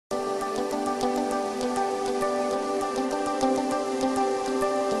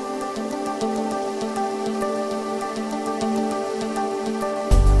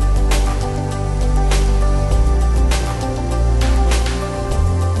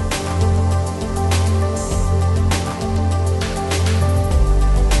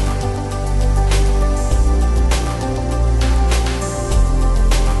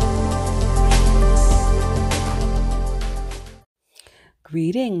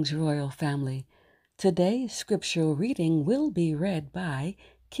Greetings, royal family. Today's scriptural reading will be read by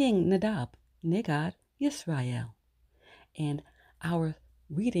King Nadab, Negad, Yisrael. And our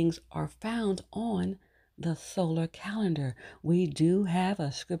readings are found on the solar calendar. We do have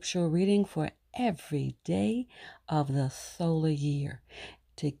a scriptural reading for every day of the solar year.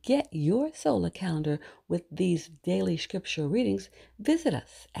 To get your solar calendar with these daily scriptural readings, visit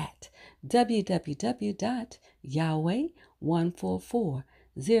us at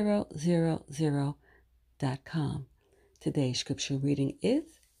www.yahweh144000.com. Today's scriptural reading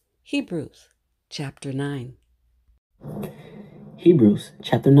is Hebrews chapter 9. Hebrews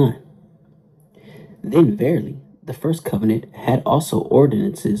chapter 9. Then verily, the first covenant had also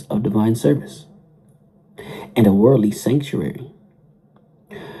ordinances of divine service, and a worldly sanctuary.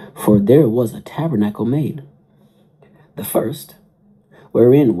 For there was a tabernacle made, the first,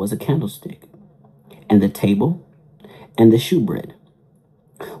 wherein was a candlestick, and the table, and the shewbread,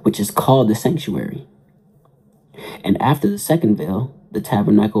 which is called the sanctuary. And after the second veil, the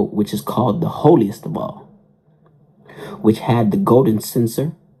tabernacle which is called the holiest of all, which had the golden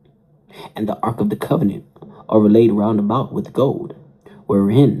censer, and the ark of the covenant, overlaid round about with gold,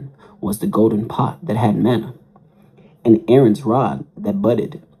 wherein was the golden pot that had manna, and Aaron's rod that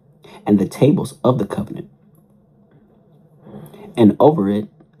budded, and the tables of the covenant. And over it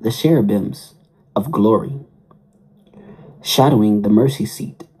the cherubims of glory, shadowing the mercy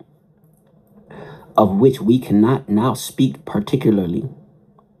seat, of which we cannot now speak particularly.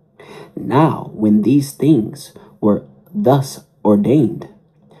 Now, when these things were thus ordained,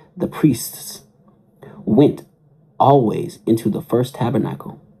 the priests went always into the first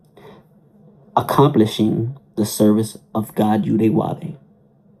tabernacle, accomplishing the service of God Yahweh.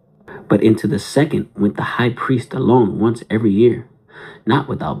 But into the second went the high priest alone once every year, not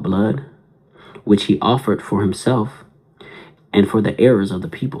without blood, which he offered for himself and for the errors of the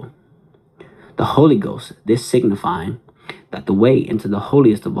people. The Holy Ghost, this signifying that the way into the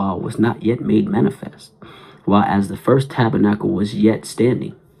holiest of all was not yet made manifest, while as the first tabernacle was yet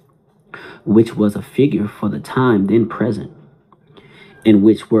standing, which was a figure for the time then present, in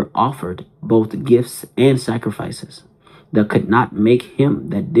which were offered both gifts and sacrifices, that could not make him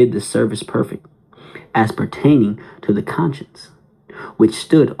that did the service perfect, as pertaining to the conscience, which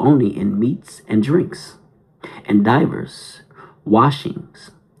stood only in meats and drinks, and divers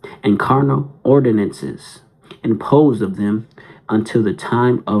washings, and carnal ordinances, imposed of them until the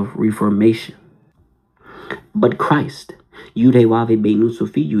time of reformation. But Christ, Yahweh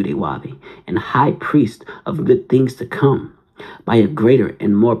Benusofi Yahweh, and high priest of good things to come, by a greater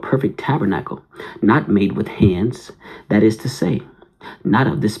and more perfect tabernacle, not made with hands, that is to say, not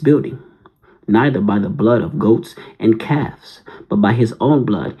of this building, neither by the blood of goats and calves, but by his own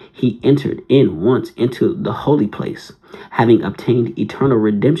blood he entered in once into the holy place, having obtained eternal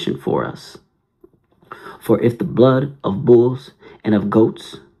redemption for us. For if the blood of bulls and of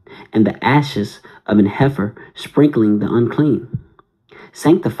goats, and the ashes of an heifer sprinkling the unclean,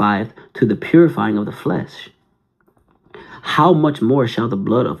 sanctifieth to the purifying of the flesh, how much more shall the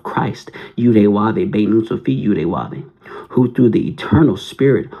blood of Christ, Yahweh Benusofi Yahweh, who through the eternal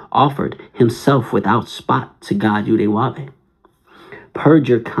Spirit offered himself without spot to God Yahweh, purge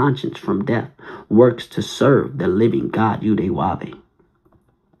your conscience from death works to serve the living God Yahweh.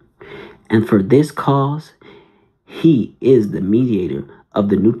 And for this cause he is the mediator of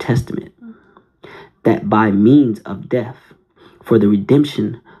the New Testament, that by means of death, for the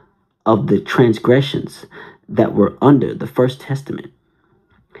redemption of the transgressions that were under the first testament,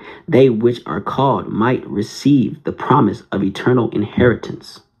 they which are called might receive the promise of eternal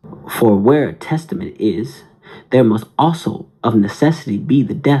inheritance. For where a testament is, there must also of necessity be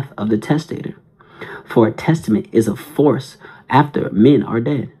the death of the testator. For a testament is of force after men are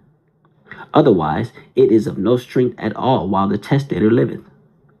dead. Otherwise it is of no strength at all while the testator liveth.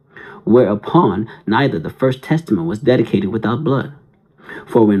 Whereupon neither the first testament was dedicated without blood.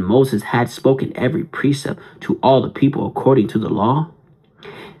 For when Moses had spoken every precept to all the people according to the law,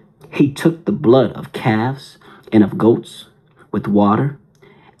 he took the blood of calves and of goats with water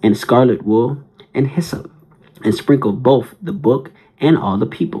and scarlet wool and hyssop, and sprinkled both the book and all the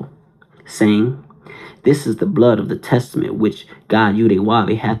people, saying, This is the blood of the testament which God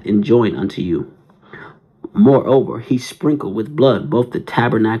Yahweh hath enjoined unto you. Moreover, he sprinkled with blood both the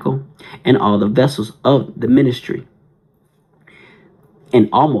tabernacle and all the vessels of the ministry. And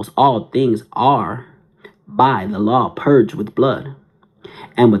almost all things are by the law purged with blood,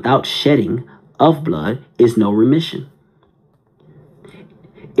 and without shedding of blood is no remission.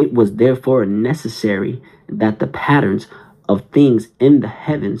 It was therefore necessary that the patterns of things in the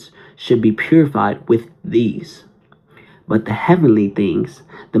heavens should be purified with these. but the heavenly things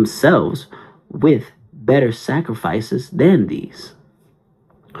themselves with better sacrifices than these.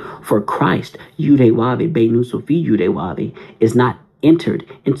 For Christ, Yahweh, Beinu Sophie Yahweh, is not entered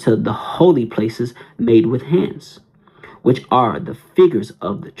into the holy places made with hands, which are the figures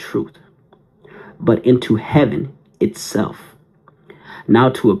of the truth, but into heaven itself, now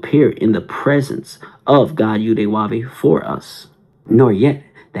to appear in the presence of God Yahweh for us, nor yet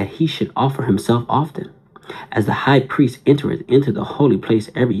that he should offer himself often, as the high priest entereth into the holy place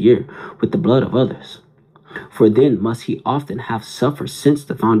every year with the blood of others. For then must he often have suffered since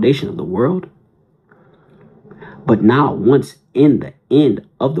the foundation of the world. But now once in the end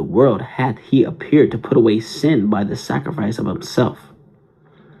of the world hath he appeared to put away sin by the sacrifice of himself.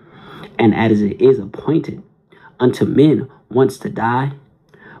 And as it is appointed unto men once to die,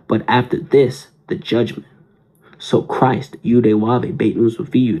 but after this the judgment. So Christ, Yahweh, Beit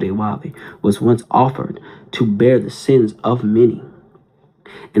Nusufi Yahweh, was once offered to bear the sins of many.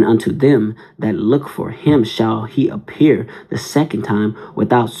 And unto them that look for him shall he appear the second time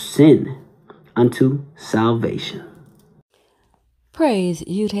without sin unto salvation. Praise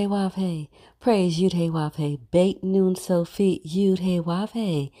Yud-Heh-Wav-Heh. Praise Yud-Heh-Wav-Heh. Beit Nun Sophie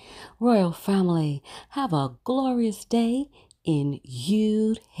Yud-Heh-Wav-Heh. Royal family, have a glorious day in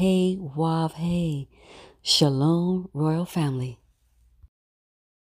Yud-Heh-Wav-Heh. Shalom, royal family.